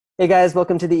Hey guys,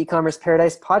 welcome to the E-commerce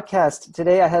Paradise podcast.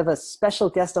 Today I have a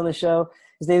special guest on the show.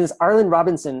 His name is Arlen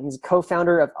Robinson. He's a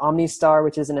co-founder of OmniStar,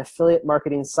 which is an affiliate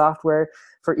marketing software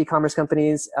for e-commerce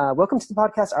companies. Welcome to the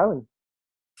podcast, Arlen.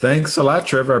 Thanks a lot,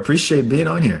 Trevor. I appreciate being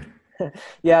on here.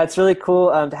 Yeah, it's really cool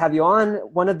to have you on.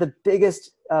 One of the biggest,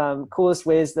 coolest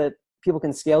ways that people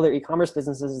can scale their e-commerce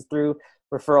businesses is through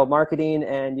referral marketing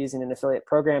and using an affiliate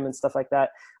program and stuff like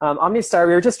that. OmniStar,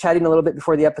 we were just chatting a little bit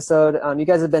before the episode. You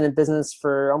guys have been in business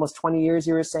for almost 20 years,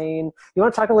 you were saying. You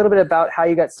want to talk a little bit about how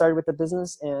you got started with the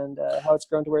business and how it's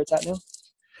grown to where it's at now?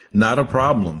 Not a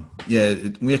problem. Yeah,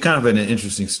 we're kind of in an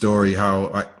interesting story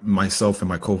how myself and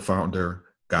my co-founder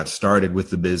got started with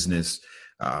the business.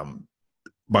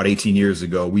 About 18 years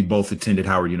ago, we both attended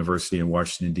Howard University in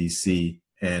Washington, D.C.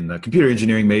 and computer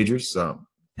engineering majors.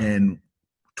 And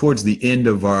towards the end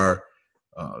of our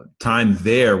time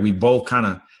there, we both kind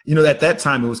of, at that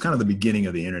time, it was kind of the beginning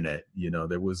of the internet.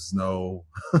 There was no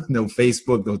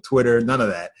Facebook, no Twitter, none of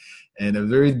that. And at the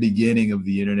very beginning of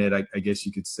the internet, I guess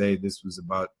you could say this was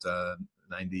about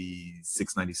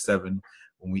 96, 97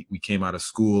 when we came out of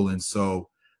school. And so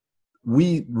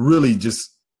we really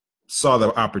just saw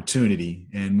the opportunity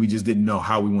and we just didn't know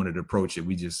how we wanted to approach it.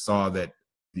 We just saw that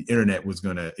the internet was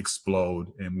going to explode.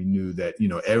 And we knew that,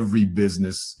 every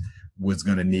business was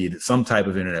going to need some type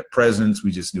of internet presence.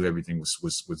 We just knew everything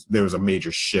was there was a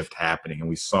major shift happening, and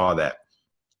we saw that.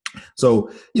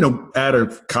 So, out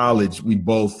of college, we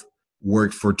both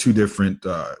worked for two different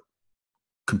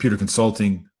computer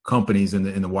consulting companies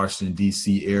in the Washington,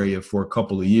 D.C. area for a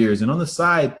couple of years. And on the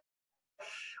side,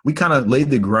 we kind of laid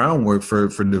the groundwork for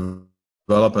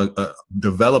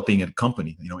developing a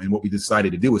company, and what we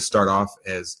decided to do was start off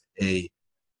as a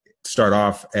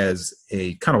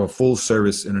kind of a full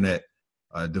service internet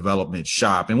development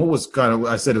shop. And what was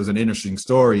I said it was an interesting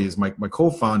story is my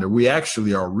co-founder, we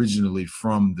actually are originally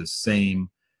from the same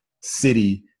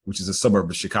city, which is a suburb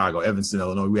of Chicago, Evanston,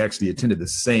 Illinois. We actually attended the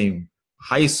same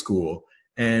high school,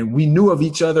 and we knew of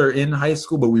each other in high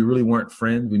school, but we really weren't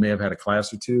friends. We may have had a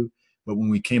class or two. But when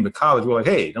we came to college, we were like,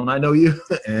 hey, don't I know you?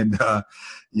 And,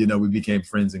 we became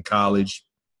friends in college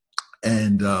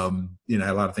and, had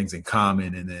a lot of things in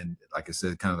common. And then, like I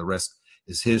said, kind of the rest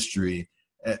is history.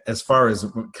 As far as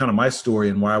kind of my story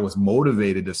and why I was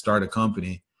motivated to start a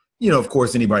company, of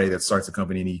course, anybody that starts a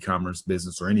company in e-commerce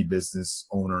business or any business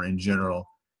owner in general,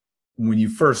 when you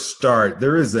first start,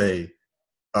 there is a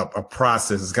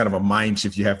process. It's kind of a mind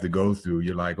shift you have to go through.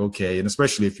 You're like, okay, and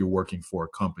especially if you're working for a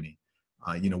company.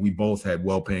 We both had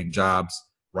well-paying jobs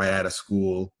right out of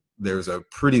school. There's a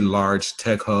pretty large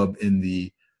tech hub in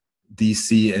the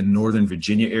DC and Northern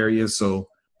Virginia area. So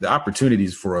the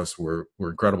opportunities for us were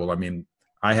incredible. I mean,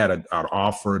 I had an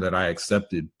offer that I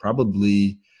accepted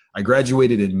I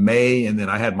graduated in May, and then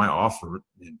I had my offer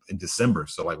in December.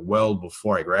 So like well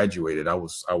before I graduated, I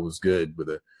was good with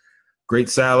a great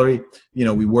salary.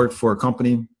 We worked for a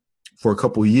company for a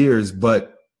couple of years,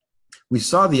 but we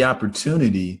saw the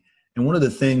opportunity. And one of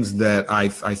the things that I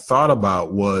thought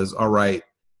about was, all right,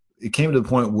 it came to the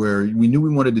point where we knew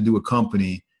we wanted to do a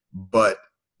company, but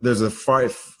there's a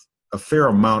fair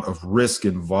amount of risk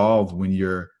involved when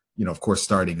you're, of course,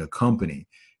 starting a company.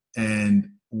 And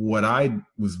what I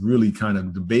was really kind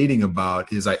of debating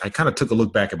about is I kind of took a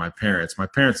look back at my parents. My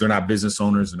parents, they're not business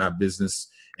owners. They're not business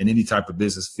in any type of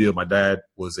business field. My dad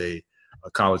was a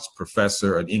college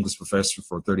professor, an English professor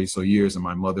for 30 so years, and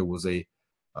my mother was a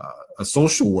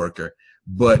social worker.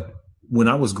 But when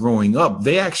I was growing up,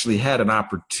 they actually had an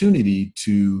opportunity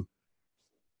to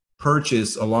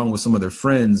purchase, along with some of their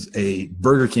friends, a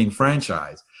Burger King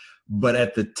franchise. But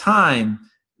at the time,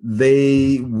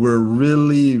 they were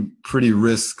really pretty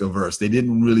risk averse. They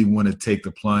didn't really want to take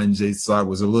the plunge. They thought it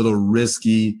was a little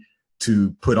risky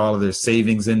to put all of their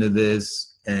savings into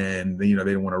this. And, they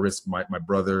didn't want to risk my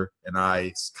brother and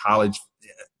I's college,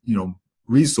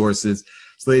 resources.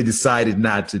 So they decided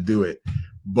not to do it.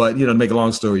 But, to make a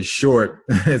long story short,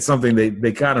 it's something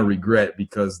they kind of regret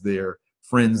because their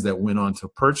friends that went on to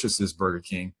purchase this Burger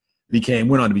King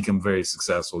went on to become very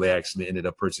successful. They actually ended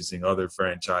up purchasing other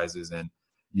franchises and,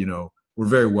 were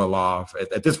very well off.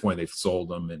 At this point, they've sold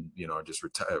them and, are just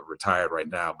retired right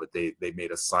now, but they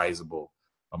made a sizable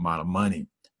amount of money.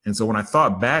 And so when I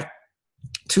thought back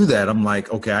to that, I'm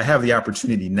like, okay, I have the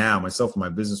opportunity now. Myself and my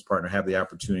business partner have the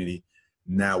opportunity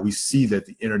now. We see that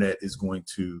the internet is going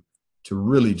to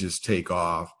really just take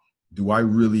off. Do I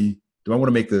want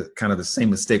to make the kind of the same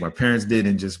mistake my parents did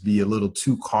and just be a little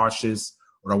too cautious,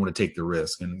 or do I want to take the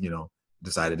risk? And,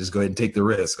 decided to just go ahead and take the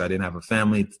risk. I didn't have a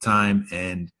family at the time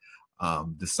and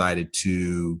decided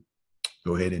to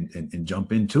go ahead and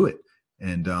jump into it.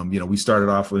 And, we started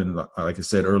off in, like I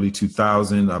said, early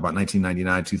 2000, about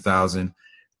 1999, 2000,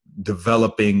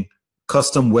 developing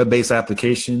custom web-based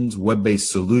applications,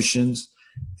 web-based solutions,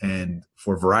 and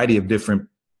for a variety of different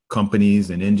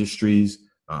companies and industries,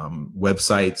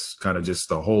 websites, kind of just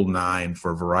the whole nine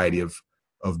for a variety of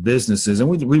businesses. And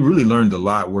we really learned a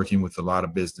lot working with a lot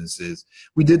of businesses.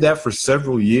 We did that for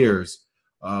several years,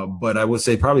 but I would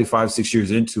say probably 5-6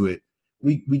 years into it,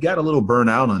 we got a little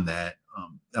burnout on that.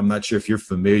 I'm not sure if you're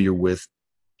familiar with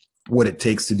what it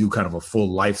takes to do kind of a full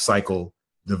life cycle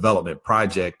development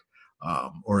project,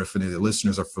 or if any of the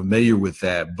listeners are familiar with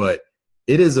that, but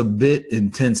it is a bit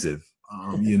intensive,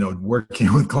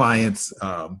 working with clients,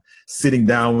 sitting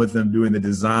down with them, doing the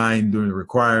design, doing the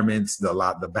requirements,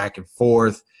 the back and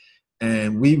forth.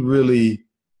 And we really,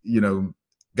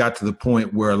 got to the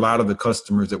point where a lot of the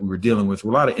customers that we were dealing with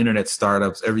were a lot of internet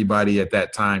startups. Everybody at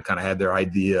that time kind of had their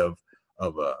idea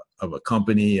of a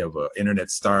company, of an internet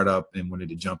startup, and wanted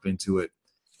to jump into it,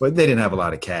 but they didn't have a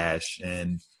lot of cash.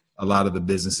 And a lot of the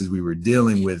businesses we were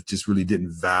dealing with just really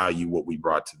didn't value what we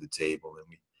brought to the table.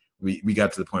 And we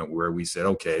got to the point where we said,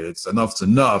 okay, it's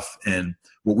enough. And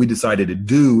what we decided to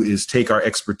do is take our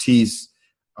expertise,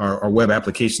 our web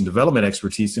application development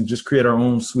expertise, and just create our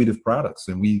own suite of products.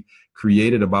 And we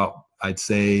created about, I'd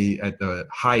say at the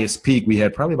highest peak, we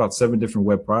had probably about 7 different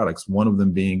web products, one of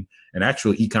them being an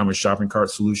actual e-commerce shopping cart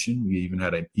solution. We even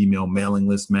had an email mailing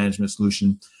list management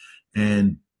solution.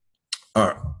 And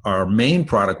our main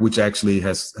product, which actually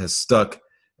has stuck,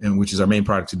 and which is our main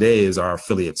product today, is our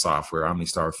affiliate software,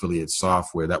 OmniStar affiliate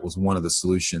software. That was one of the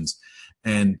solutions.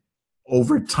 And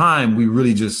over time, we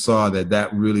really just saw that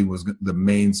really was the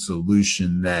main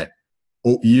solution that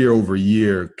year over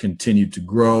year continued to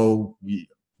grow. We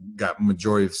got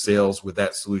majority of sales with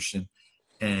that solution.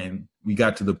 And we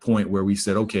got to the point where we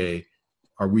said, okay,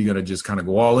 are we going to just kind of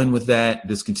go all in with that,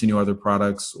 discontinue other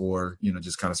products, or,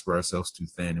 just kind of spread ourselves too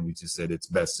thin? And we just said it's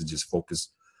best to just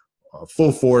focus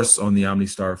full force on the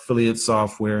OmniStar affiliate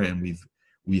software. And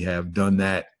we have done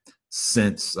that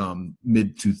since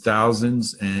mid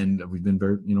 2000s, and we've been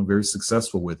very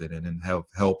successful with it, and have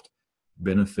helped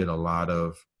benefit a lot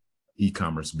of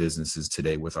e-commerce businesses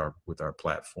today with our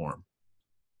platform.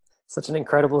 Such an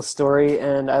incredible story,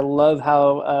 and I love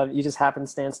how you just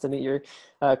happenstance to meet your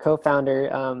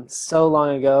co-founder so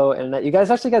long ago, and that you guys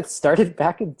actually got started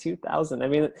back in 2000. I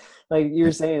mean, like you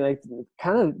were saying, like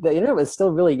kind of the internet was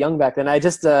still really young back then. I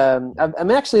just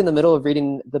I'm actually in the middle of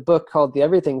reading the book called The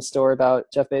Everything Store about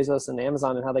Jeff Bezos and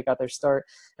Amazon and how they got their start,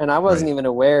 and I wasn't even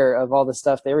aware of all the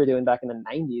stuff they were doing back in the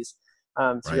 90s.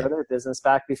 To grow their business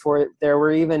back before there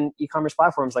were even e-commerce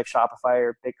platforms like Shopify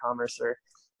or BigCommerce, or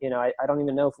I don't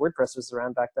even know if WordPress was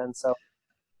around back then. So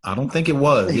I don't think it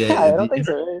was. Yeah, I don't think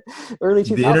so. Early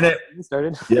 2000s. The internet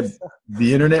started. Yeah,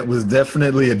 the internet was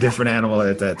definitely a different animal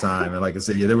at that time. And like I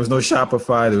said, there was no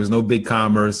Shopify, there was no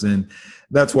BigCommerce, and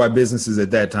that's why businesses at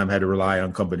that time had to rely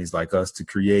on companies like us to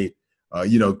create,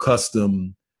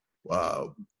 custom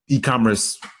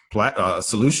e-commerce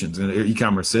solutions and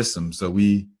e-commerce systems. So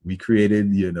we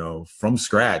created, from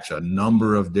scratch, a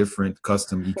number of different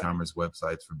custom e-commerce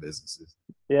websites for businesses.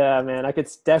 Yeah, man, I could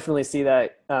definitely see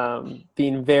that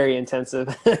being very intensive,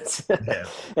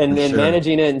 and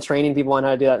managing it and training people on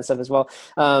how to do that and stuff as well.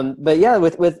 But yeah,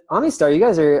 with OmniStar, you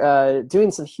guys are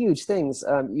doing some huge things.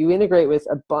 You integrate with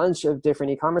a bunch of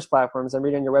different e-commerce platforms. I'm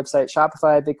reading on your website: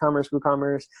 Shopify, BigCommerce,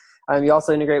 WooCommerce. You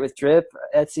also integrate with Drip,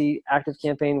 Etsy,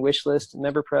 ActiveCampaign, Wishlist,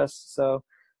 MemberPress. So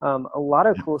a lot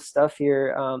of cool stuff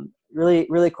here. Really,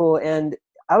 really cool. And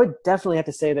I would definitely have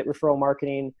to say that referral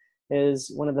marketing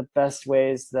is one of the best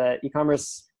ways that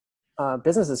e-commerce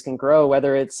businesses can grow,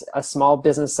 whether it's a small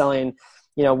business selling,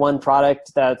 one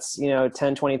product that's,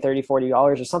 10, 20, 30, $40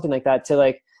 or something like that,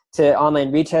 to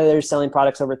online retailers selling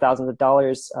products over thousands of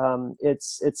dollars.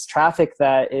 It's traffic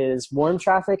that is warm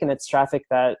traffic, and it's traffic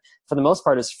that for the most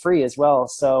part is free as well.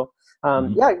 So do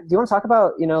you want to talk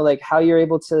about, like how you're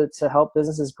able to help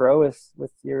businesses grow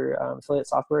with your affiliate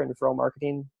software and referral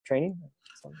marketing training?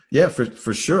 Yeah,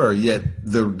 for sure. Yeah.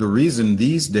 The reason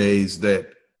these days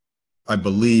that I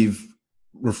believe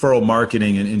referral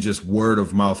marketing and just word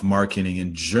of mouth marketing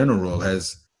in general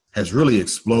has really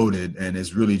exploded and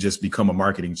has really just become a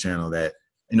marketing channel that,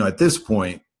 at this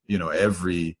point,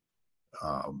 every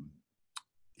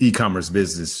e-commerce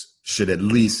business should at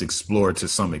least explore to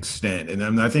some extent.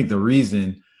 And I think the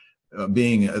reason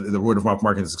being the word of mouth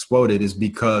marketing has exploded is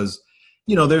because,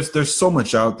 there's so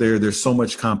much out there. There's so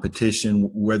much competition,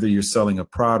 whether you're selling a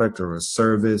product or a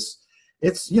service.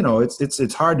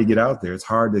 It's hard to get out there. It's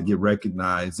hard to get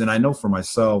recognized. And I know for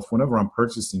myself, whenever I'm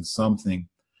purchasing something,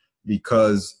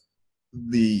 because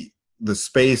the the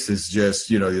space is just,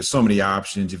 there's so many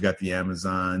options. You've got the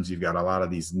Amazons, you've got a lot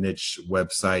of these niche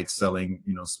websites selling,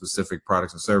 specific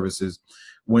products and services.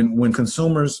 When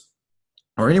consumers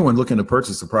or anyone looking to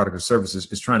purchase a product or services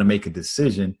is trying to make a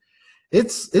decision,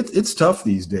 it's tough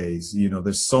these days.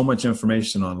 There's so much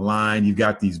information online. You've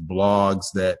got these blogs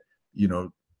that,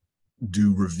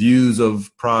 do reviews of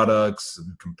products,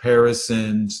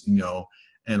 comparisons,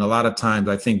 and a lot of times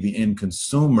I think the end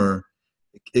consumer,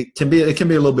 it can be a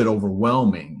little bit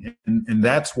overwhelming. And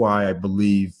that's why I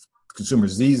believe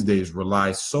consumers these days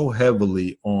rely so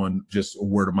heavily on just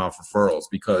word of mouth referrals,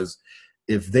 because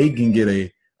if they can get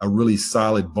a really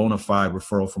solid bona fide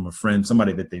referral from a friend,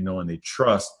 somebody that they know and they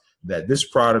trust, that this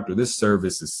product or this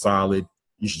service is solid,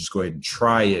 you should just go ahead and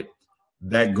try it.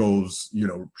 That goes,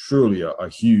 truly a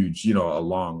huge, a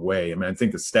long way. I mean, I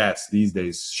think the stats these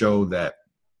days show that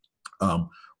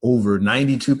over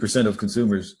 92% of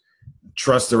consumers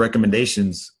trust the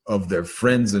recommendations of their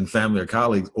friends and family or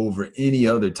colleagues over any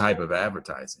other type of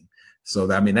advertising. So,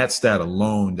 that stat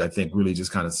alone, I think, really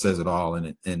just kind of says it all,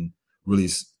 and really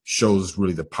shows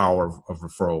really the power of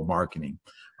referral marketing.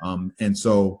 And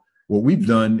so what we've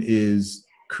done is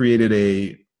created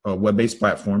a web-based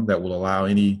platform that will allow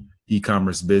any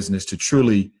e-commerce business to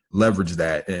truly leverage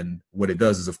that. And what it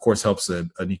does is, of course, helps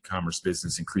an e-commerce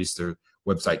business increase their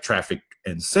website traffic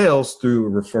and sales through a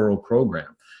referral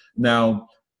program. Now,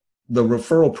 the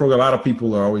referral program, a lot of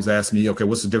people are always asking me, okay,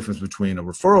 what's the difference between a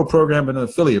referral program and an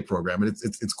affiliate program? And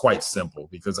it's quite simple,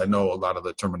 because I know a lot of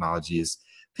the terminology is,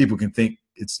 people can think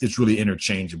it's really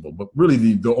interchangeable, but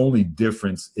really the only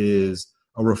difference is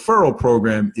a referral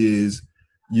program is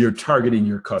you're targeting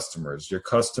your customers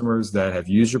that have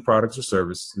used your products or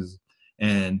services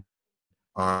and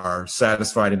are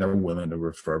satisfied and are willing to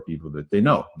refer people that they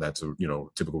know. That's a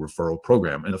typical referral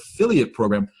program. An affiliate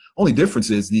program, only difference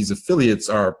is these affiliates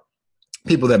are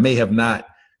people that may have not,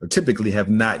 or typically have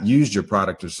not used your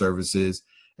product or services,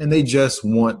 and they just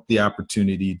want the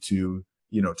opportunity to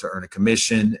earn a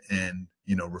commission and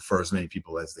refer as many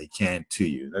people as they can to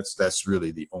you. That's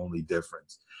really the only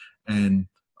difference. And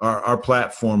our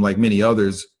platform, like many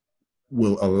others,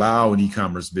 will allow an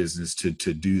e-commerce business to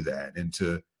do that, and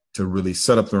to really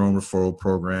set up their own referral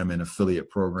program and affiliate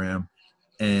program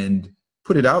and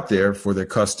put it out there for their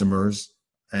customers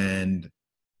and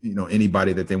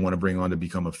anybody that they want to bring on to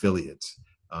become affiliates.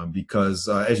 Because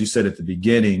as you said at the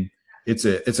beginning, it's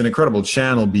an incredible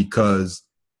channel, because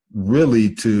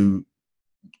really to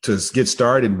get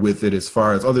started with it, as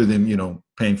far as other than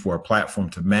paying for a platform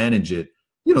to manage it,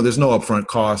 there's no upfront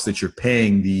cost that you're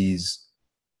paying these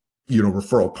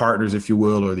referral partners, if you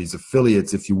will, or these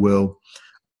affiliates, if you will.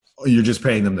 You're just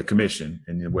paying them the commission,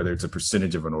 and whether it's a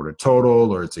percentage of an order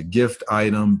total or it's a gift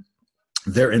item,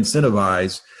 they're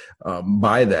incentivized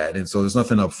by that, and so there's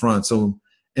nothing upfront. So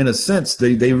in a sense,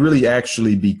 they really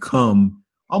actually become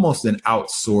almost an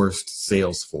outsourced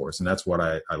sales force, and that's what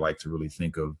I like to really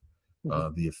think of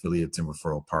the affiliates and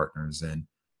referral partners. And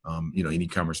any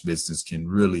e-commerce business can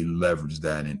really leverage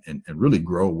that and really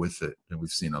grow with it. And we've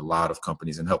seen a lot of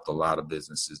companies and helped a lot of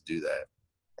businesses do that.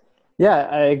 Yeah,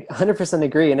 I 100%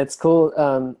 agree. And it's cool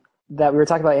that we were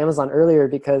talking about Amazon earlier,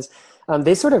 because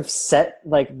they sort of set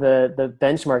like the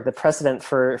benchmark, the precedent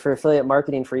for affiliate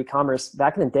marketing for e-commerce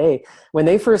back in the day. When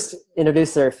they first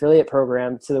introduced their affiliate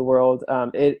program to the world,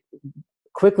 it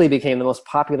quickly became the most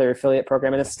popular affiliate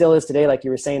program, and it still is today. Like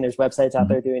you were saying, there's websites out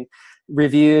there doing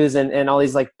reviews and all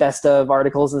these like best of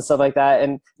articles and stuff like that.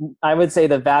 And I would say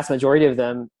the vast majority of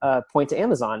them point to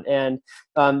Amazon. And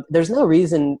there's no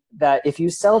reason that if you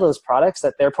sell those products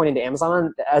that they're pointing to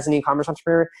Amazon as an e-commerce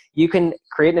entrepreneur, you can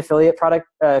create an affiliate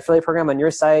program on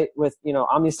your site with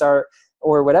OmniStar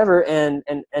or whatever, and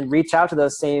reach out to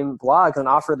those same blogs and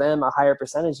offer them a higher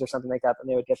percentage or something like that than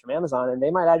they would get from Amazon, and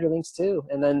they might add your links too.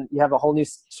 And then you have a whole new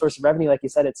source of revenue. Like you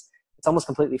said, it's almost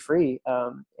completely free,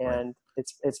 and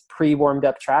it's pre-warmed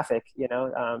up traffic.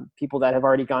 People that have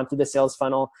already gone through the sales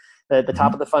funnel, the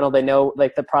top of the funnel, they know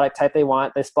like the product type they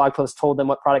want. This blog post told them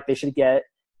what product they should get,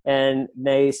 and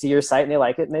they see your site and they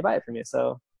like it and they buy it from you.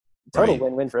 So total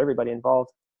win-win for everybody involved.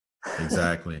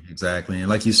 Exactly. And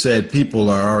like you said, people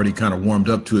are already kind of warmed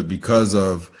up to it because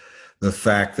of the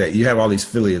fact that you have all these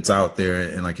affiliates out there.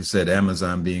 And like you said,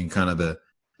 Amazon being kind of the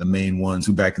main ones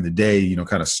who back in the day,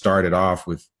 kind of started off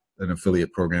with an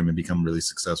affiliate program and become really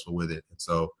successful with it. And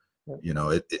so,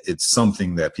 it's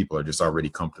something that people are just already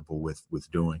comfortable with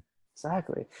doing.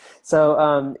 Exactly.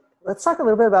 So, let's talk a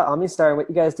little bit about OmniStar and what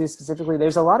you guys do specifically.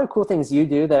 There's a lot of cool things you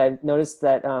do that I've noticed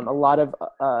that a lot of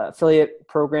affiliate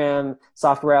program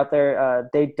software out there,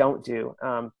 they don't do.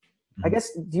 I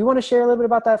guess, do you want to share a little bit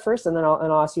about that first, and then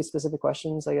I'll ask you specific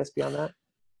questions, I guess, beyond that?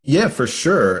 Yeah, for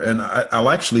sure. And I'll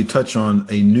actually touch on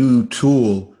a new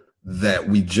tool that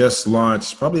we just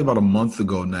launched probably about a month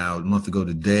ago now, a month ago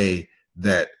today,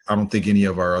 that I don't think any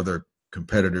of our other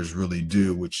competitors really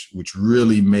do, which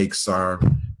really makes our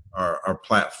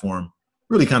platform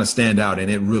really kind of stand out, and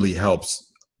it really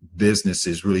helps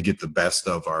businesses really get the best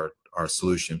of our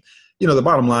solution. The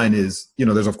bottom line is,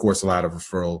 there's of course a lot of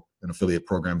referral and affiliate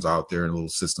programs out there and little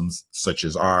systems such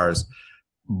as ours,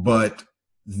 but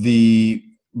the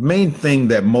main thing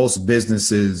that most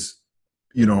businesses,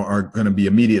 are going to be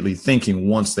immediately thinking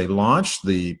once they launch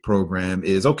the program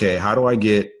is, okay, how do I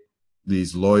get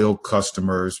these loyal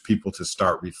customers, people to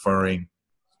start referring,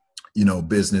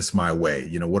 business my way?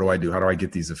 What do I do? How do I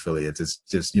get these affiliates? It's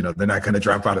just, they're not going to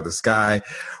drop out of the sky.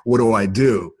 What do I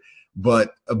do?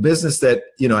 But a business that,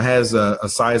 has a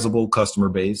sizable customer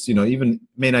base, even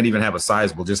may not even have a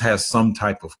sizable, just has some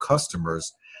type of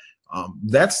customers.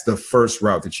 That's the first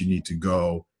route that you need to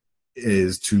go,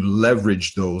 is to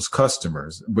leverage those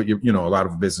customers. But a lot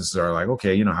of businesses are like,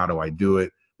 okay, how do I do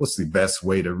it? What's the best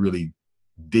way to really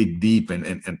dig deep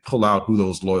and pull out who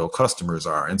those loyal customers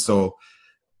are? And so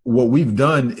what we've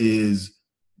done is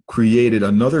created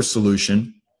another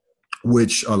solution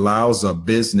which allows a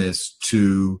business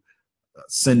to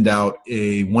send out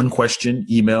a one question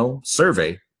email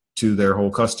survey to their whole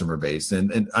customer base.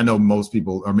 And I know most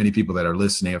people, or many people that are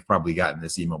listening, have probably gotten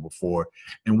this email before.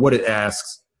 And what it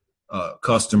asks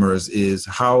customers is,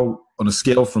 how, on a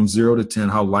scale from 0 to 10,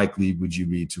 how likely would you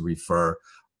be to refer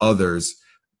others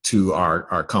to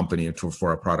our company and for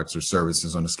our products or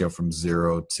services on a scale from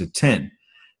 0 to 10?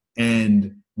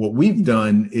 And what we've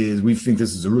done is, we think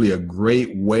this is really a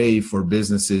great way for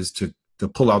businesses to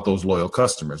pull out those loyal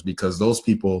customers, because those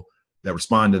people that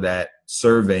respond to that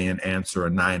survey and answer a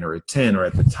 9 or a 10 are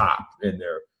at the top, and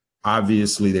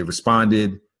they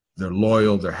responded, they're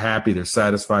loyal, they're happy, they're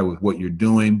satisfied with what you're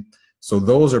doing. So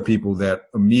those are people that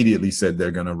immediately said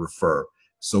they're going to refer.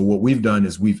 So what we've done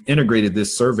is we've integrated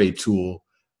this survey tool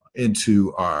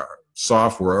into our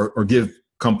software, or give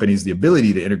companies the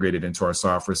ability to integrate it into our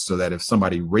software, so that if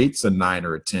somebody rates a 9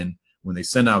 or a 10 when they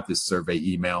send out this survey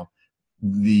email,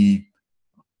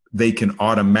 they can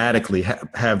automatically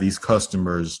have these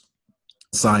customers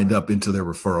signed up into their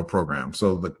referral program.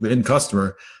 So the end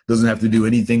customer doesn't have to do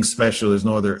anything special. There's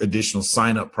no other additional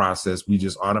sign up process. We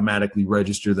just automatically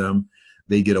register them.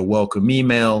 They get a welcome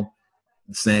email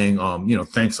saying,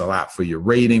 thanks a lot for your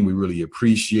rating. We really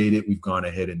appreciate it. We've gone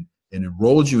ahead and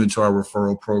enrolled you into our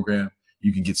referral program.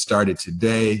 You can get started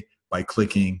today by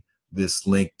clicking this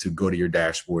link to go to your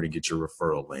dashboard and get your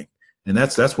referral link. And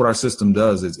that's what our system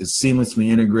does. It's seamlessly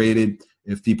integrated.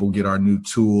 If people get our new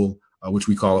tool, which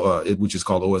is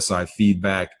called OSI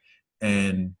Feedback,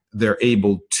 and they're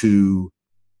able to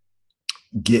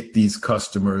get these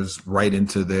customers right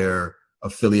into their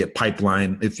affiliate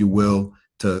pipeline, if you will,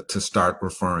 to start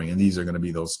referring. And these are going to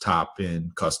be those top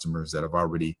end customers that have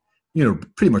already,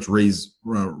 pretty much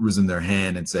risen their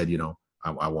hand and said,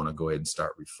 I want to go ahead and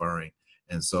start referring.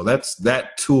 And so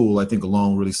that tool, I think,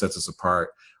 alone really sets us apart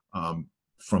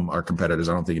from our competitors.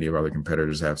 I don't think any of our other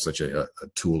competitors have such a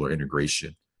tool or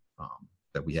integration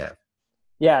that we have.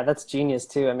 Yeah, that's genius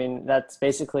too. I mean, that's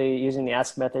basically using the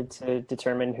ask method to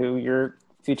determine who your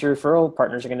future referral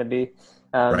partners are going to be,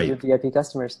 Right. your VIP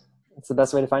customers. It's the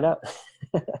best way to find out.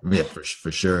 Yeah,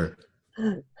 for sure.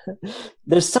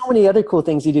 There's so many other cool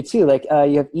things you do too. Like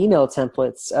you have email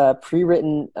templates,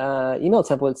 pre-written email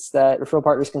templates that referral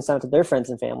partners can send out to their friends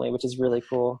and family, which is really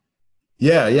cool.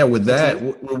 Yeah. With that,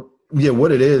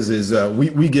 what it is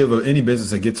we give any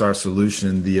business that gets our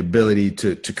solution the ability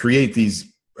to create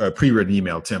these pre-written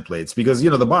email templates, because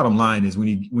the bottom line is, when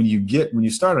you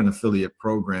start an affiliate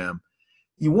program,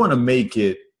 you want to make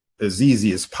it as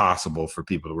easy as possible for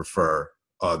people to refer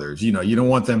others. You don't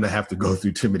want them to have to go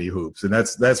through too many hoops, and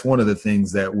that's one of the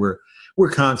things that we're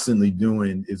constantly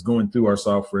doing, is going through our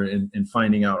software and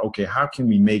finding out, okay, how can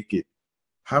we make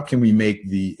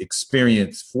the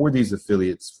experience for these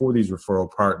affiliates, for these referral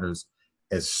partners,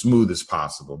 as smooth as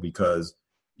possible? Because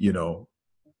if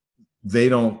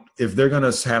they're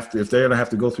gonna have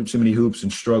to go through too many hoops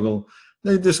and struggle,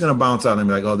 they're just gonna bounce out and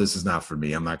be like, oh, this is not for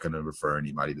me. I'm not gonna refer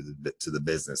anybody to the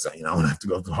business. I don't have to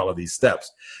go through all of these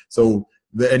steps. So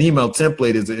an email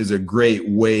template is a great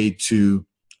way to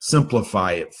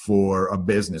simplify it for a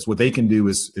business. What they can do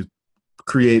is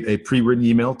create a pre-written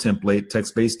email template,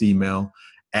 text-based email,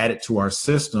 add it to our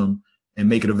system, and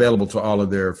make it available to all of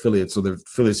their affiliates. So the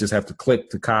affiliates just have to click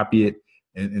to copy it,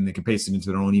 and they can paste it into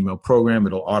their own email program.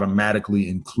 It'll automatically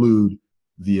include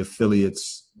the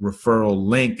affiliate's referral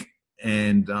link.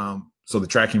 And so the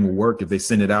tracking will work. If they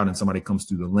send it out and somebody comes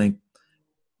through the link,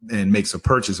 and makes a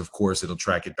purchase, of course, it'll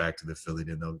track it back to the affiliate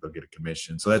and they'll get a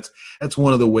commission. So that's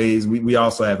one of the ways. We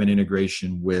also have an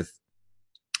integration with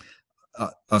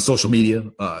social media,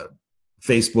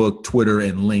 Facebook, Twitter,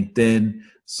 and LinkedIn,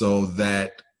 so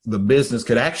that the business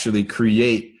could actually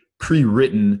create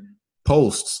pre-written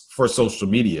posts for social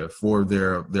media for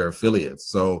their affiliates.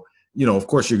 So, of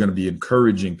course, you're going to be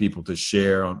encouraging people to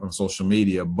share on social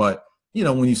media, but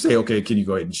when you say, okay, can you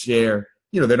go ahead and share?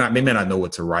 They may not know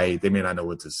what to write. They may not know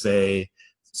what to say.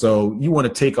 So you want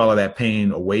to take all of that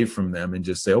pain away from them and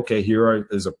just say, okay,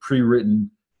 is a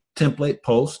pre-written template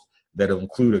post that'll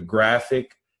include a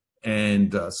graphic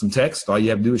and some text. All you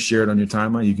have to do is share it on your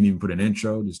timeline. You can even put an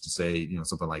intro just to say,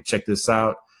 something like, check this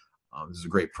out. This is a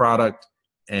great product,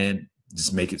 and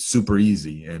just make it super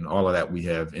easy. And all of that we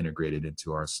have integrated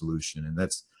into our solution. And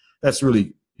that's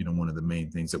really, one of the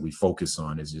main things that we focus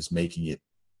on is just making it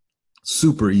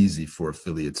super easy for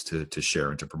affiliates to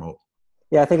share and to promote.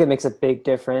 Yeah, I think it makes a big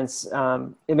difference.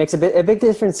 It makes a big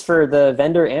difference for the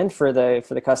vendor and for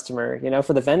the customer.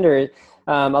 For the vendor,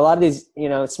 a lot of these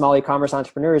small e-commerce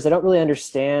entrepreneurs, they don't really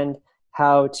understand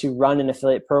how to run an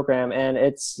affiliate program, and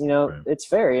it's right. It's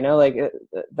fair. Like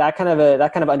that kind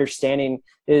of understanding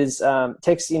is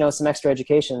takes some extra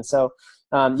education. So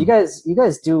you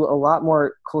guys do a lot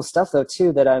more cool stuff though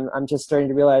too that I'm just starting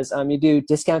to realize. You do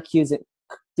discount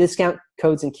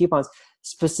codes and coupons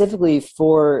specifically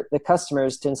for the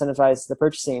customers to incentivize the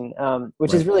purchasing,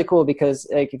 which is really cool because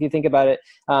like if you think about it,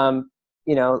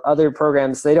 other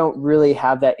programs, they don't really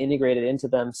have that integrated into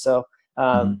them. So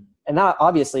and that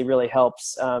obviously really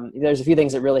helps. There's a few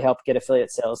things that really help get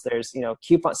affiliate sales. There's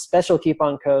special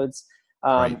coupon codes,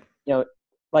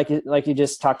 like you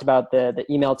just talked about the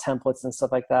email templates and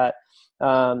stuff like that.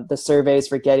 The surveys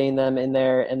for getting them in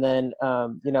there, and then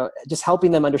just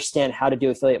helping them understand how to do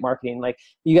affiliate marketing. Like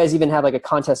you guys even have like a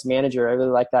contest manager. I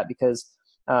really like that because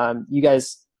you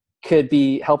guys could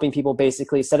be helping people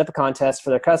basically set up a contest for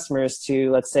their customers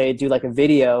to, let's say, do like a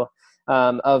video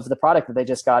of the product that they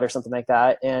just got or something like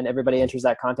that, and everybody enters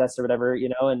that contest or whatever,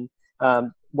 and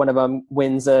one of them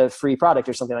wins a free product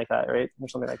or something like that, right? Or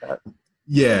something like that.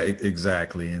 Yeah,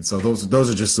 exactly. And so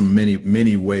those are just some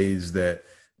many ways that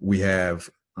we have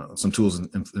some tools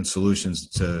and solutions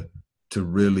to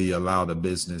really allow the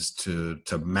business to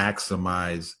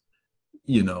maximize,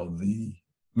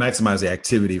 maximize the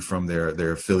activity from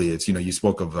their affiliates. You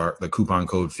spoke of the coupon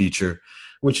code feature,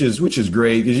 which is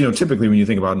great because, typically when you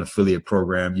think about an affiliate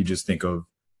program, you just think of,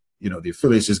 the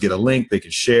affiliates just get a link, they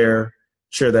can share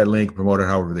that link, promote it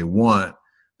however they want.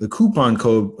 The coupon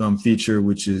code feature,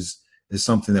 which is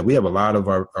something that we have a lot of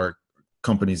our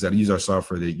companies that use our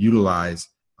software that utilize.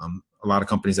 A lot of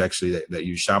companies actually that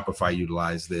use Shopify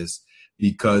utilize this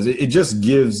because it just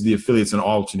gives the affiliates an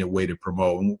alternate way to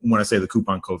promote. And when I say the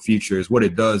coupon code feature, is what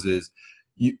it does is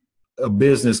a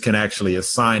business can actually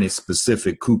assign a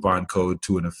specific coupon code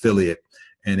to an affiliate,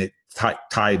 and it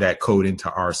tie that code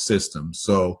into our system.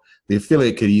 So the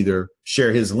affiliate could either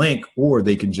share his link, or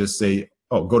they can just say,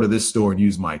 oh, go to this store and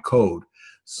use my code.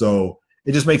 So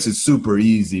it just makes it super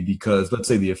easy because let's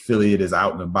say the affiliate is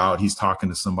out and about. He's talking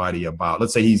to somebody about,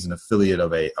 let's say he's an affiliate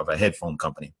of a headphone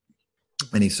company.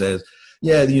 And he says,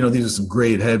 yeah, these are some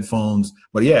great headphones,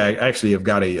 but yeah, I actually have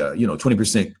got a,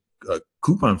 20%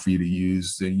 coupon for you to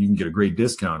use, and you can get a great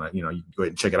discount. You can go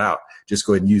ahead and check it out. Just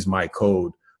go ahead and use my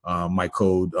code, Ron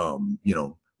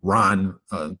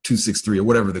 263 or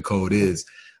whatever the code is.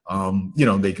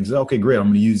 They can say, okay, great. I'm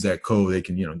going to use that code. They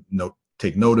can,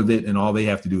 take note of it, and all they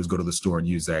have to do is go to the store and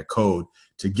use that code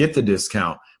to get the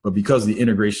discount. But because of the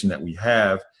integration that we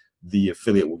have, the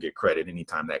affiliate will get credit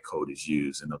anytime that code is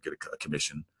used, and they'll get a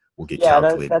commission will get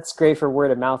calculated. That's great for word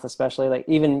of mouth, especially like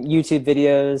even YouTube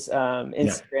videos,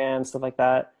 Instagram, stuff like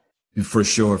that. For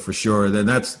sure. Then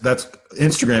that's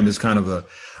Instagram is kind of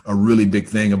a really big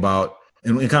thing about,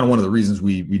 and kind of one of the reasons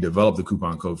we developed the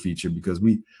coupon code feature, because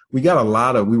we were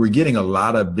getting a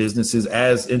lot of businesses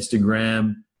as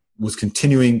Instagram was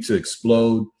continuing to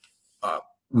explode.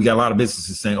 We got a lot of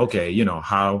businesses saying, okay,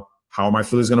 how are my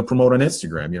affiliates going to promote on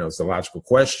Instagram? It's a logical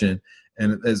question.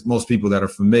 And as most people that are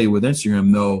familiar with Instagram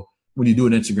know, when you do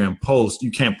an Instagram post, you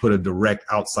can't put a direct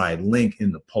outside link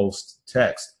in the post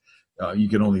text. You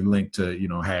can only link to,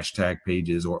 hashtag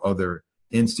pages or other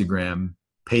Instagram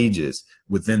pages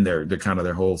within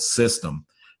their whole system.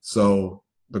 So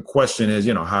the question is,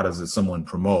 how does someone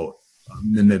promote?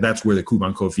 And that's where the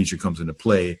coupon code feature comes into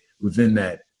play. Within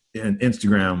that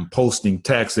Instagram posting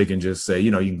text, they can just say,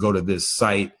 you can go to this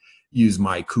site, use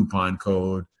my coupon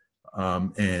code,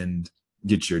 and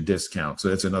get your discount. So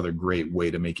that's another great way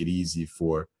to make it easy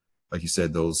for, like you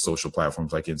said, those social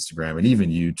platforms like Instagram and even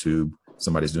YouTube.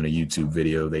 Somebody's doing a YouTube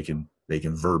video, they can they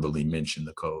can verbally mention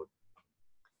the code.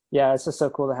 Yeah, it's just so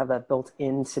cool to have that built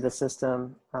into the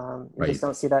system. You just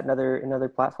don't see that in other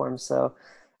platforms. So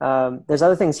there's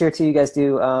other things here too. You guys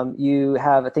do. You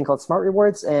have a thing called Smart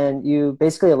Rewards, and you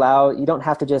basically you don't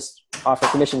have to just offer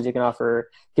commissions. You can offer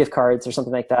gift cards or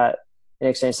something like that in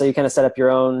exchange. So you kind of set up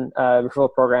your own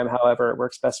referral program, however it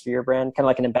works best for your brand, kind of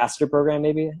like an ambassador program,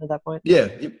 maybe at that point. Yeah,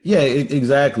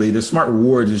 exactly. The Smart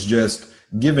Rewards is just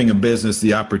giving a business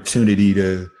the opportunity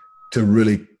to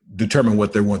really determine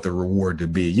what they want the reward to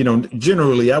be.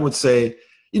 Generally, I would say,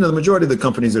 the majority of the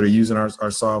companies that are using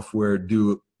our software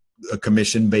do a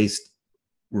commission-based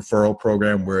referral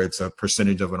program where it's a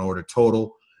percentage of an order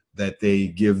total that they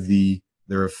give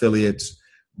their affiliates.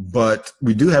 But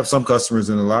we do have some customers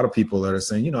and a lot of people that are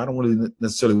saying, I don't really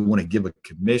necessarily want to give a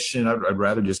commission. I'd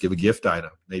rather just give a gift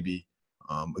item, maybe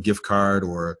a gift card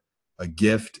or a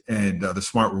gift. And the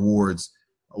Smart Rewards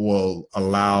will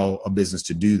allow a business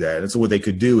to do that. And so what they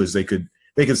could do is they could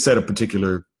set a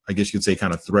particular, I guess you could say,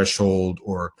 kind of threshold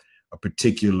or a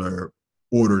particular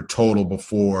order total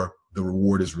before the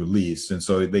reward is released. And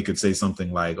so they could say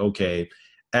something like, okay,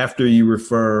 after you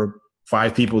refer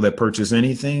 5 people that purchase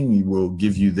anything, we'll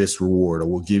give you this reward, or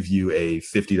we'll give you a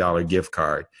 $50 gift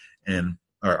card. And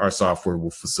our software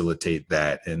will facilitate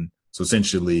that. And so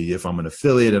essentially, if I'm an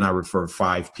affiliate and I refer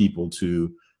 5 people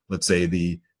to, let's say,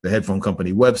 the headphone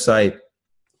company website,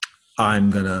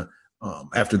 I'm going to,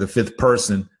 after the 5th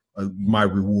person, my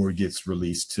reward gets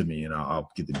released to me, and I'll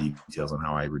get the details on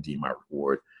how I redeem my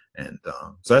reward. And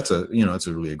so that's it's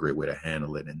a really a great way to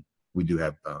handle it. And we do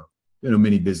have,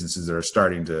 many businesses that are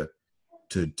starting to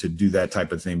do that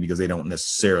type of thing because they don't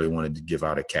necessarily want to give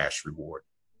out a cash reward.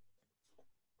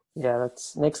 Yeah, that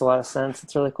makes a lot of sense.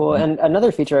 It's really cool. And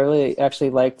another feature I really actually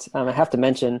liked, I have to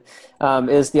mention,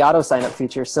 is the auto sign up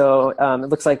feature. So it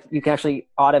looks like you can actually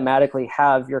automatically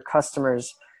have your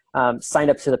customers sign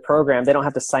up to the program. They don't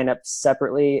have to sign up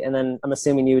separately. And then I'm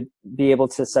assuming you would be able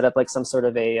to set up like some sort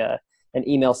of an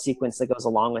email sequence that goes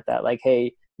along with that. Like,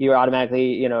 hey, you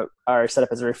automatically, are set up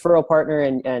as a referral partner,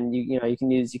 and you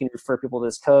can refer people to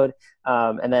this code,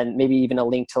 and then maybe even a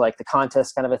link to like the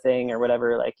contest kind of a thing or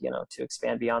whatever, like, to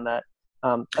expand beyond that.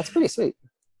 That's pretty sweet.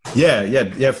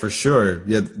 Yeah, for sure.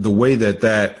 Yeah, the way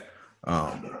that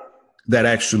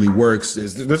actually works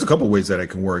is there's a couple of ways that it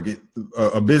can work.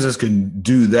 A business can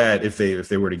do that if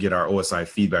they were to get our OSI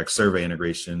feedback survey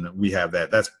integration. We have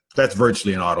that. That's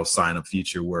virtually an auto sign up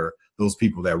feature where those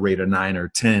people that rate a 9 or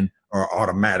 10 are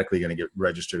automatically going to get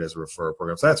registered as a referral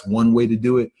program. So that's one way to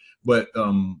do it. But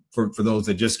for those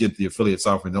that just get the affiliate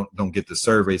software, don't get the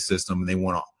survey system, and they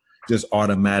want to just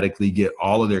automatically get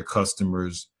all of their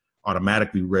customers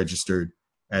automatically registered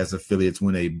as affiliates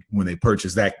when they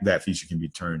purchase, that feature can be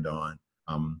turned on.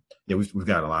 We've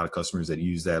got a lot of customers that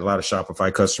use that, a lot of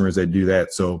Shopify customers that do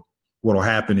that. So what will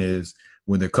happen is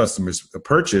when the customers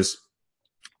purchase,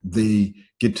 they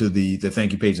get to the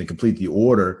thank you page and complete the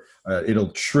order, it'll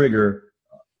trigger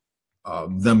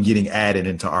them getting added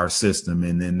into our system.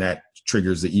 And then that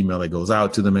triggers the email that goes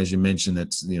out to them, as you mentioned.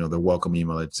 That's, the welcome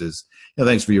email that says,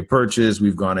 thanks for your purchase.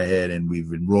 We've gone ahead and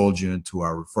we've enrolled you into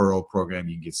our referral program.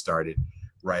 You can get started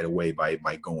right away by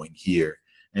going here.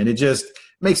 And it just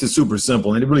makes it super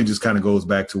simple. And it really just kind of goes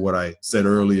back to what I said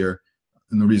earlier.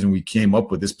 And the reason we came up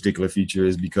with this particular feature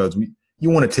is because you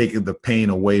want to take the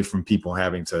pain away from people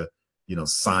having to,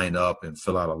 sign up and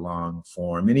fill out a long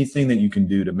form. Anything that you can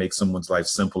do to make someone's life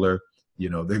simpler, they're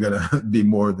going to be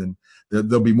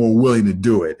they'll be more willing to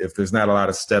do it. If there's not a lot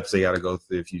of steps they got to go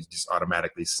through, if you just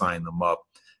automatically sign them up,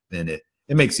 then it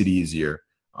makes it easier.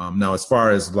 Now, as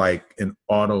far as like an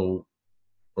auto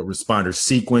responder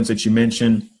sequence that you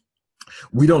mentioned,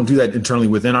 we don't do that internally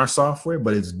within our software,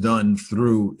 but it's done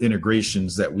through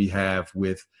integrations that we have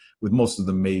with most of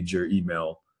the major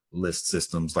email list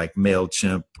systems like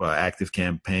MailChimp,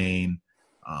 ActiveCampaign,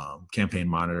 Campaign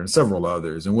Monitor, and several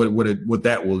others. And what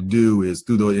that will do is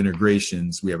through those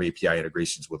integrations, we have API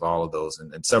integrations with all of those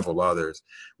and several others.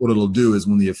 What it'll do is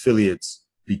when the affiliates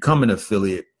become an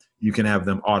affiliate, you can have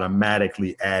them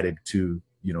automatically added to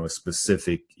a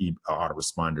specific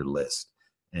autoresponder list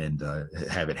and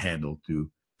have it handled through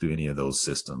any of those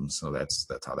systems. So that's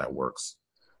how that works.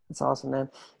 That's awesome, man.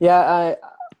 Yeah,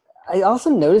 I also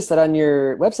noticed that on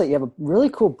your website you have a really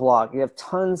cool blog. You have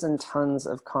tons and tons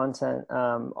of content,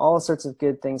 all sorts of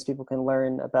good things people can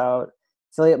learn about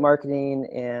affiliate marketing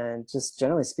and just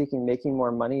generally speaking, making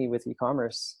more money with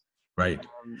e-commerce. Right.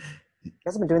 You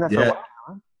guys have been doing that for a while,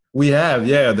 huh? We have,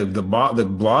 yeah. The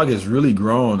blog has really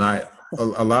grown.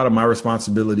 A lot of my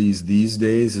responsibilities these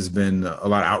days has been a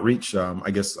lot of outreach.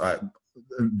 I guess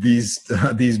these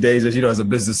days, as you know, as a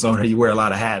business owner, you wear a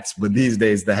lot of hats. But these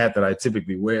days, the hat that I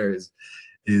typically wear is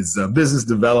business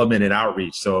development and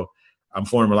outreach. So I'm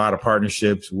forming a lot of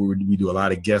partnerships. We do a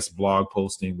lot of guest blog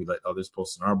posting. We let others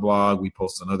post on our blog. We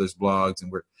post on others' blogs,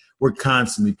 and we're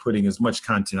constantly putting as much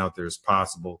content out there as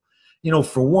possible.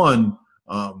 For one,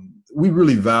 we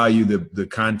really value the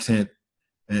content,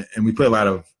 and we put a lot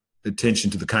of attention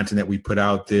to the content that we put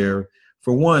out there.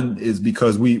 For one, is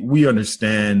because we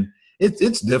understand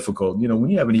it's difficult. When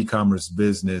you have an e-commerce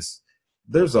business,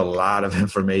 there's a lot of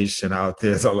information out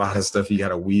there. There's a lot of stuff you got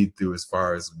to weed through as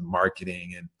far as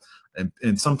marketing,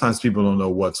 and sometimes people don't know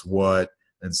what's what.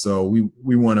 And so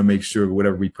we want to make sure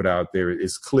whatever we put out there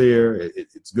is clear.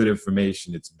 It's good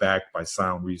information. It's backed by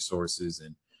sound resources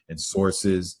and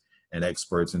sources and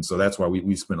experts. And so that's why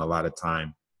we spend a lot of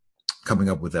time coming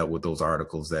up with those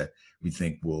articles that we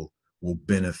think will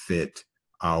benefit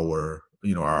our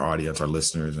audience, our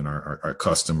listeners, and our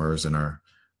customers, and our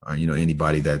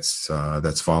anybody that's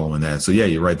following that. So yeah,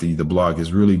 you're right. The blog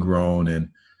has really grown, and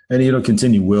it'll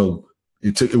continue.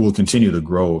 It will continue to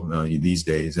grow these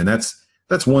days, and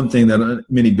that's one thing that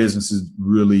many businesses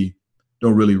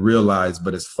don't really realize.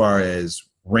 But as far as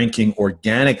ranking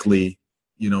organically,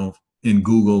 in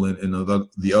Google and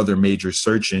the other major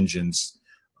search engines,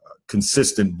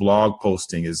 consistent blog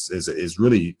posting is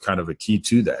really kind of a key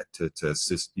to that, to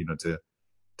assist, to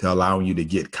allowing you to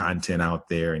get content out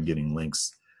there and getting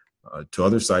links to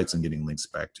other sites and getting links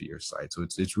back to your site. So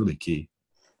it's really key.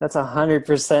 That's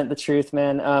 100% the truth,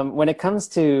 man. When it comes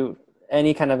to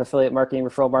any kind of affiliate marketing,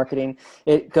 referral marketing,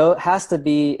 it has to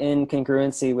be in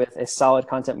congruency with a solid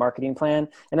content marketing plan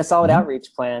and a solid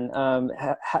outreach plan.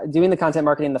 Doing the content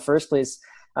marketing in the first place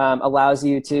allows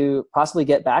you to possibly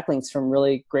get backlinks from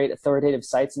really great authoritative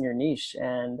sites in your niche.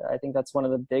 And I think that's one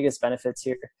of the biggest benefits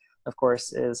here, of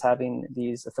course, is having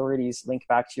these authorities link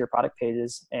back to your product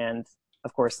pages, and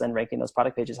of course, then ranking those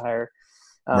product pages higher.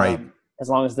 Right. As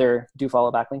long as they do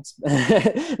follow backlinks.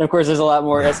 And of course, there's a lot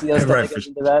more SEO stuff that goes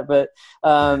into that.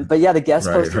 But yeah, the guest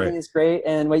posting thing is great.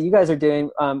 And what you guys are doing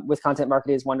with content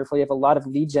marketing is wonderful. You have a lot of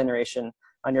lead generation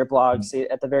on your blog. So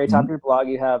at the very top of your blog,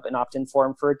 you have an opt-in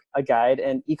form for a guide.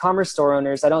 And e-commerce store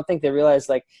owners, I don't think they realize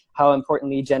how important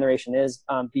lead generation is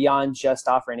beyond just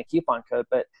offering a coupon code,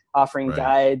 but offering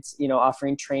guides,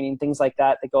 offering training, things like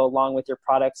that go along with your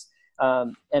products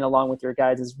and along with your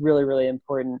guides is really, really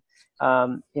important.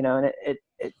 And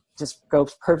it just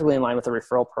goes perfectly in line with the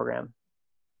referral program.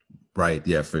 Right.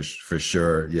 Yeah, for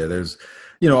sure. Yeah, there's,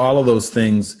 all of those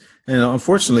things. And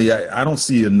unfortunately, I don't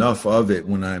see enough of it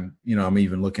when I'm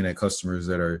even looking at customers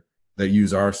that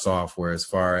use our software, as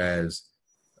far as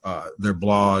their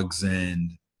blogs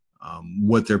and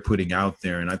what they're putting out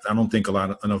there. And I don't think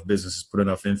enough businesses put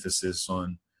enough emphasis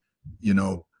on,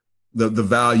 the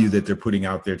value that they're putting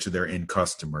out there to their end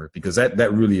customer, because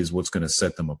that really is what's going to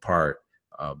set them apart.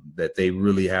 That they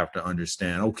really have to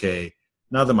understand, okay,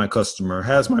 now that my customer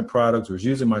has my product or is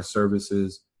using my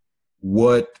services,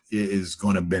 what is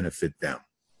going to benefit them?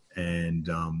 And,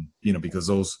 because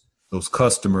those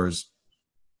customers,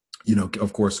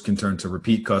 of course, can turn to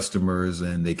repeat customers,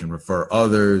 and they can refer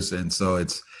others. And so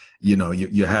it's,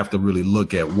 you have to really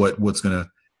look at what's going to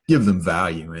give them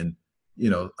value. And,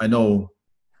 I know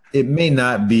it may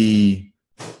not be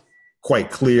quite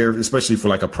clear, especially for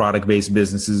like a product-based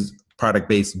business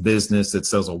that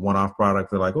sells a one-off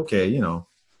product. They're like, okay,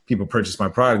 people purchase my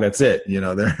product, that's it.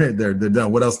 They're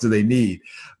done. What else do they need?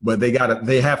 But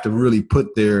they have to really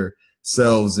put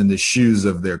themselves in the shoes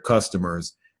of their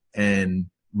customers and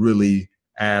really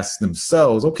ask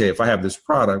themselves, okay, if I have this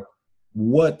product,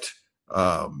 what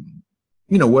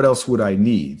else would I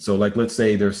need? So like, let's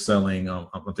say they're selling, I'm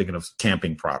thinking of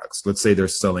camping products. Let's say they're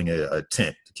selling a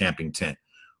camping tent.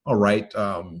 All right.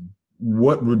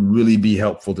 What would really be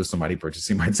helpful to somebody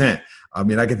purchasing my tent? I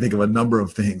mean, I can think of a number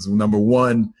of things. Number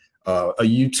one, a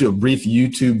brief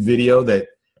YouTube video that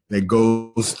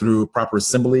goes through proper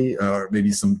assembly, or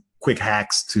maybe some quick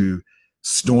hacks to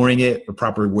storing it, the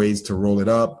proper ways to roll it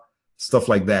up, stuff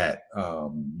like that.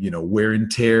 Wear and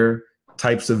tear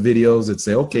types of videos that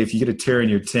say, okay, if you get a tear in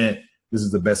your tent, this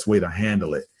is the best way to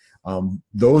handle it.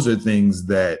 Those are things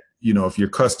that, if your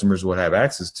customers will have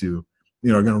access to,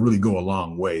 are going to really go a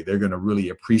long way. They're going to really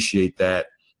appreciate that.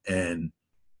 And,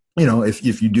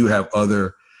 if you do have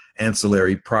other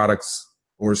ancillary products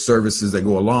or services that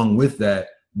go along with that,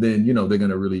 then, they're going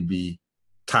to really be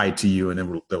tied to you, and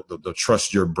then they'll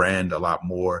trust your brand a lot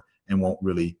more, and won't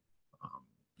really,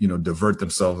 divert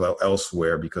themselves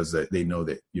elsewhere, because they know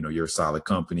that, you're a solid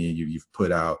company. You've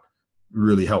put out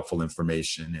really helpful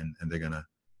information, and they're going to,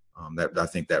 I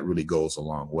think that really goes a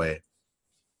long way.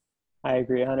 I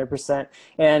agree 100%.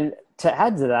 And to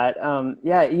add to that,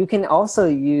 yeah, you can also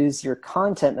use your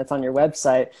content that's on your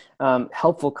website,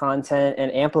 helpful content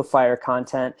and amplifier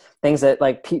content, things that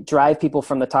like drive people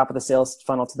from the top of the sales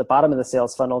funnel to the bottom of the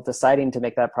sales funnel, deciding to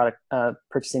make that product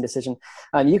purchasing decision.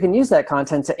 You can use that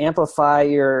content to amplify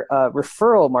your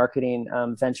referral marketing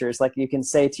ventures. Like you can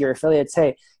say to your affiliates,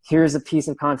 hey, here's a piece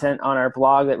of content on our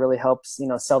blog that really helps,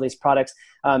 sell these products.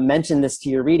 Mention this to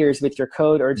your readers with your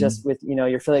code or just with,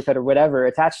 your affiliate code or whatever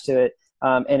attached to it.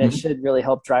 And it should really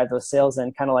help drive those sales,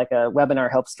 and kind of like a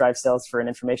webinar helps drive sales for an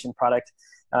information product.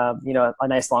 A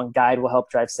nice long guide will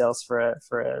help drive sales for a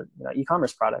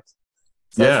e-commerce product.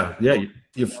 So yeah,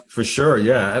 for sure.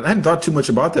 Yeah, I hadn't thought too much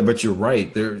about that, but you're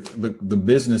right. The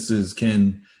businesses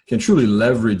can truly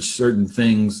leverage certain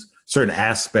things, certain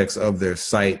aspects of their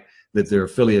site that their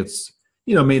affiliates,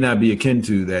 may not be akin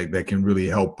to, that can really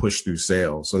help push through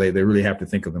sales. So they really have to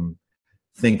think of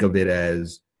it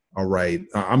as, all right,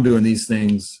 I'm doing these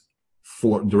things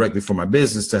directly for my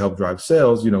business to help drive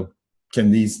sales.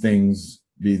 Can these things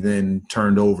be then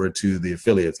turned over to the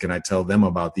affiliates? Can I tell them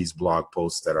about these blog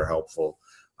posts that are helpful?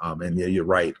 And yeah, you're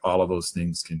right. All of those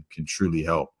things can truly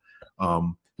help.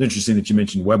 It's interesting that you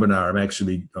mentioned webinar. I'm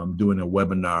actually doing a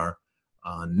webinar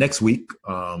next week.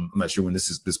 I'm not sure when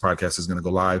this podcast is going to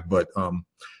go live, but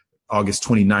August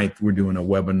 29th, we're doing a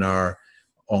webinar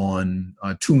on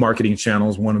 2 marketing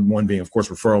channels, one being, of course,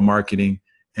 referral marketing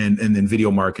and then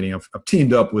video marketing. I've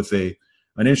teamed up with an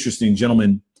interesting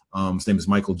gentleman. His name is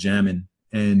Michael Jamin,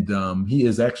 and he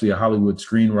is actually a Hollywood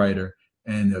screenwriter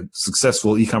and a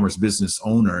successful e-commerce business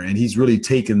owner. And he's really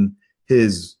taken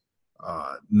his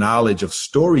knowledge of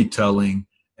storytelling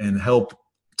and help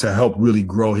really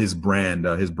grow his brand.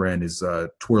 His brand is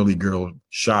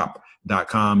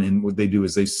twirlygirlshop.com. And what they do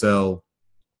is they sell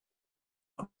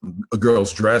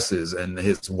girls' dresses, and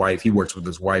he works with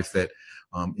his wife that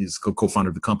is co-founder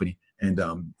of the company. And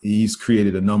he's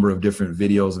created a number of different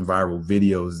videos and viral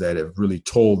videos that have really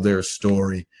told their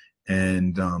story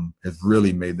and have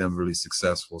really made them really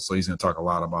successful. So he's going to talk a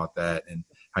lot about that and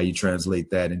how you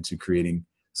translate that into creating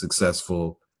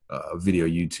successful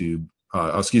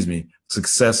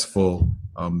successful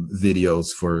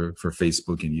videos for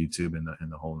Facebook and YouTube and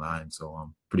the whole nine. So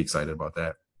I'm pretty excited about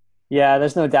that. Yeah,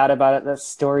 there's no doubt about it that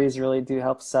stories really do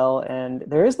help sell. And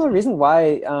there is no reason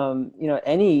why,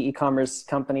 any e-commerce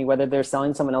company, whether they're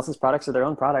selling someone else's products or their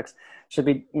own products, should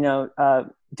be,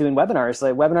 doing webinars.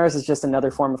 Like webinars is just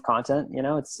another form of content.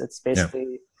 It's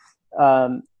basically,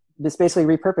 it's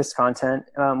basically repurposed content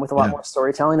with a lot more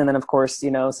storytelling. And then of course,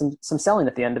 some selling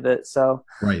at the end of it. So,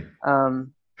 right.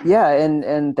 And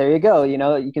there you go.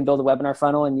 You can build a webinar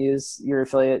funnel and use your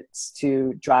affiliates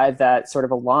to drive that sort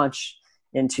of a launch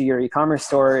into your e-commerce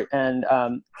store, and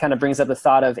kind of brings up the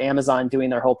thought of Amazon doing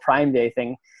their whole Prime Day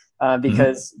thing,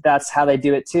 because that's how they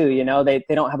do it too. They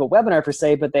don't have a webinar per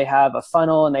se, but they have a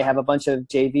funnel and they have a bunch of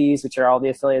JVs, which are all the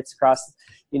affiliates across,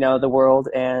 the world.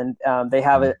 And they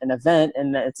have an event,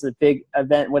 and it's a big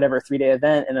event, whatever, 3-day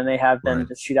event. And then they have them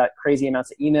just shoot out crazy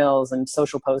amounts of emails and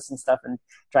social posts and stuff and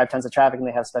drive tons of traffic, and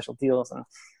they have special deals. And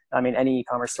I mean, any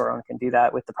e-commerce store owner can do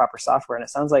that with the proper software. And it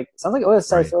sounds like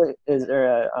OSI affiliate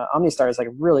OmniStar is like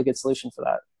a really good solution for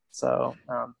that. So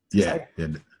yeah,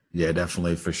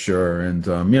 definitely, for sure. And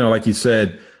like you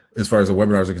said, as far as the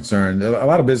webinars are concerned, a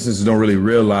lot of businesses don't really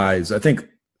realize. I think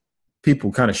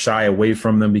people kind of shy away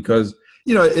from them because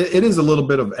it is a little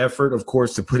bit of effort, of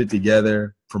course, to put it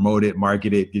together, promote it,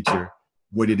 market it, get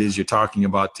what it is you're talking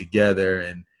about together,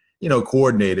 and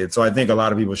coordinate it. So I think a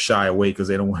lot of people shy away because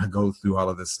they don't want to go through all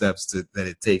of the steps that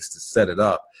it takes to set it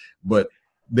up, but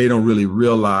they don't really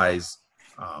realize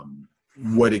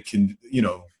what it can.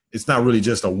 It's not really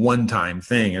just a one-time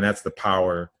thing, and that's the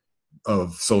power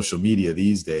of social media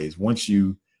these days. Once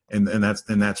you and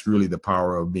that's really the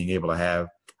power of being able to have,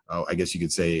 I guess you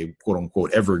could say, quote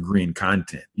unquote, evergreen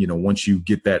content. Once you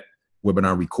get that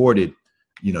webinar recorded,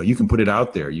 you can put it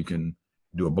out there. You can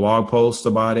do a blog post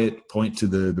about it, point to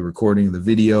the recording of the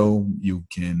video. You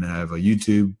can have a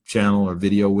YouTube channel or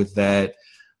video with that,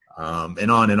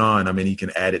 and on and on. I mean, you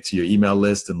can add it to your email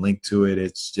list and link to it.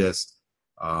 It's just,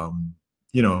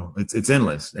 it's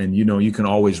endless. And, you can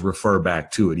always refer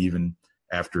back to it even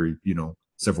after,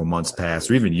 several months pass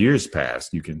or even years pass.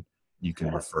 You can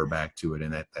refer back to it,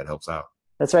 and that helps out.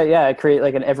 That's right. Yeah. Create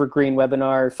like an evergreen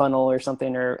webinar funnel or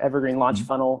something, or evergreen launch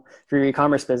funnel for your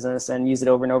e-commerce business, and use it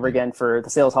over and over again for the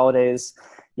sales holidays,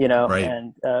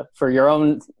 and for your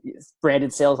own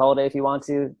branded sales holiday if you want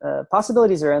to.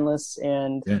 Possibilities are endless.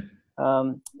 And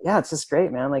it's just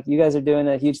great, man. Like, you guys are doing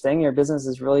a huge thing. Your business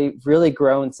has really, really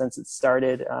grown since it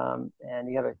started. And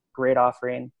you have a great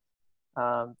offering.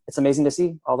 it's amazing to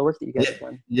see all the work that you guys have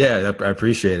done. Yeah, I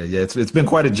appreciate it. Yeah, it's been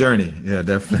quite a journey. Yeah,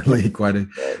 definitely quite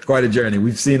a journey.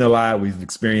 We've seen a lot, we've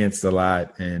experienced a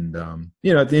lot, and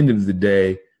at the end of the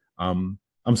day, I'm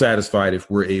satisfied if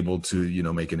we're able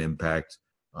to make an impact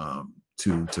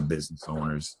to business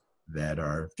owners that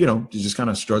are just kind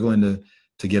of struggling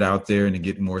to get out there and to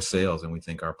get more sales, and we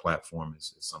think our platform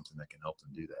is something that can help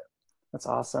them do that. That's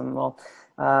awesome. Well,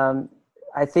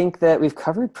 I think that we've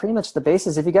covered pretty much the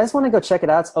bases. If you guys want to go check it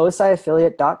out, it's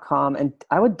osiaffiliate.com. And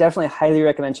I would definitely highly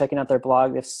recommend checking out their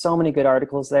blog. They have so many good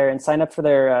articles there, and sign up for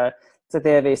their, it's like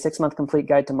they have a 6-month complete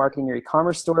guide to marketing your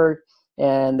e-commerce store.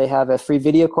 And they have a free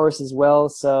video course as well.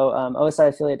 So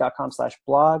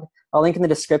osiaffiliate.com/blog. I'll link in the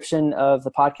description of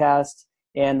the podcast,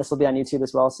 and this will be on YouTube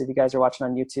as well. So if you guys are watching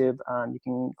on YouTube, you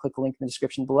can click the link in the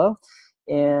description below.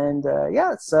 And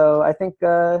so I think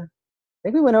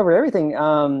we went over everything.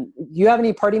 Do you have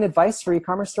any parting advice for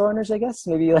e-commerce store owners, I guess?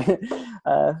 Maybe like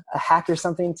a hack or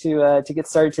something to get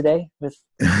started today with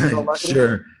digital marketing?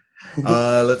 Sure.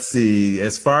 Let's see.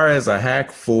 As far as a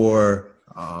hack for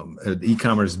an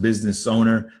e-commerce business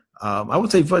owner, I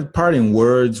would say parting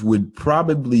words would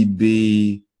probably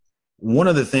be one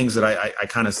of the things that I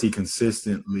kind of see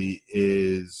consistently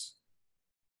is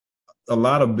a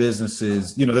lot of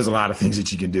businesses, there's a lot of things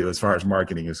that you can do as far as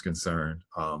marketing is concerned.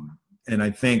 And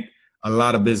I think a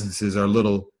lot of businesses are a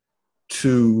little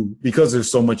too, because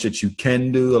there's so much that you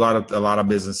can do, a lot of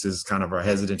businesses kind of are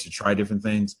hesitant to try different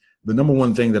things. The number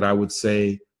one thing that I would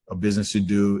say a business should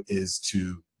do is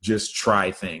to just try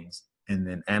things and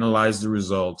then analyze the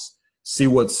results, see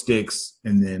what sticks,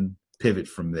 and then pivot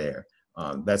from there.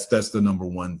 That's the number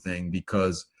one thing,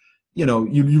 because,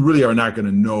 you really are not going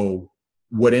to know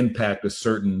what impact a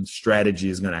certain strategy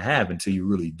is going to have until you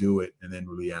really do it and then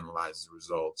really analyze the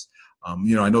results. I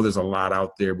know there's a lot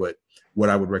out there, but what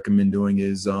I would recommend doing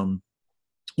is,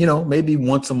 maybe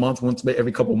once a month,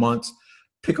 every couple months,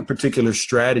 pick a particular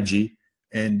strategy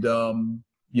and,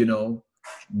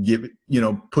 give it,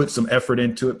 put some effort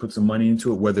into it, put some money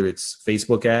into it, whether it's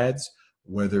Facebook ads,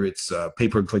 whether it's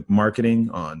pay-per-click marketing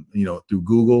on, through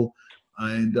Google,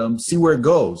 and see where it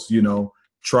goes.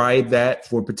 Try that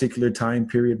for a particular time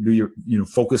period. Do your,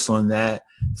 focus on that,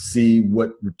 see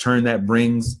what return that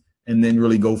brings, and then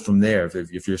really go from there.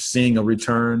 If you're seeing a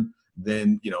return,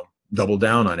 then, double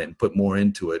down on it and put more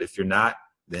into it. If you're not,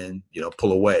 then,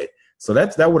 pull away. So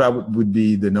that would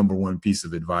be the number one piece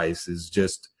of advice, is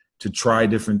just to try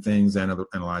different things and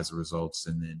analyze the results,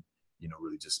 and then,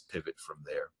 really just pivot from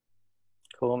there.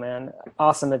 Cool, man.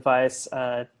 Awesome advice.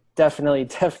 Definitely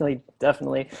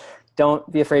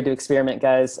don't be afraid to experiment,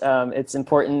 guys. It's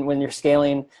important when you're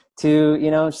scaling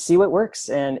to, see what works.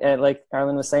 And like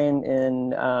Arlen was saying,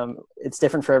 it's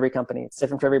different for every company. It's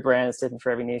different for every brand. It's different for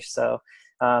every niche. So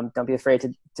don't be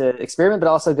afraid to experiment, but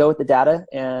also go with the data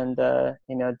and,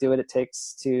 do what it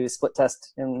takes to split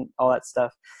test and all that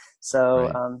stuff. So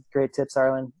right. Great tips,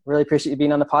 Arlen. Really appreciate you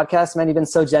being on the podcast, man. You've been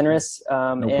so generous.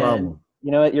 No problem.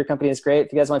 You know what? Your company is great.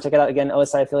 If you guys want to check it out, again,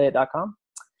 osiaffiliate.com.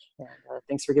 And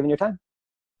thanks for giving your time.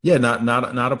 Yeah,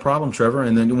 not a problem, Trevor.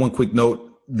 And then one quick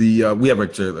note, we have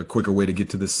a quicker way to get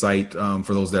to the site.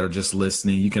 For those that are just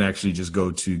listening, you can actually just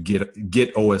go to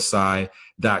getosi.com.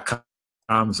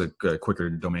 It's a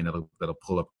quicker domain that'll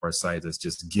pull up our site. That's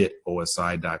just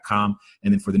getosi.com.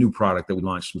 And then for the new product that we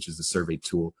launched, which is the survey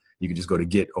tool, you can just go to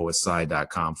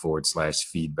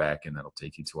getosi.com/feedback, and that'll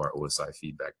take you to our OSI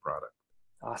feedback product.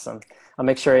 Awesome. I'll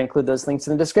make sure I include those links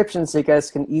in the description so you guys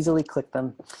can easily click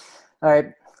them. All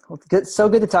right. Well, so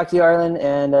good to talk to you, Arlen,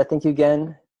 and thank you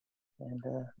again. And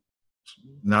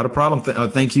not a problem.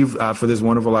 Thank you for this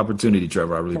wonderful opportunity,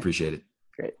 Trevor. I really appreciate it.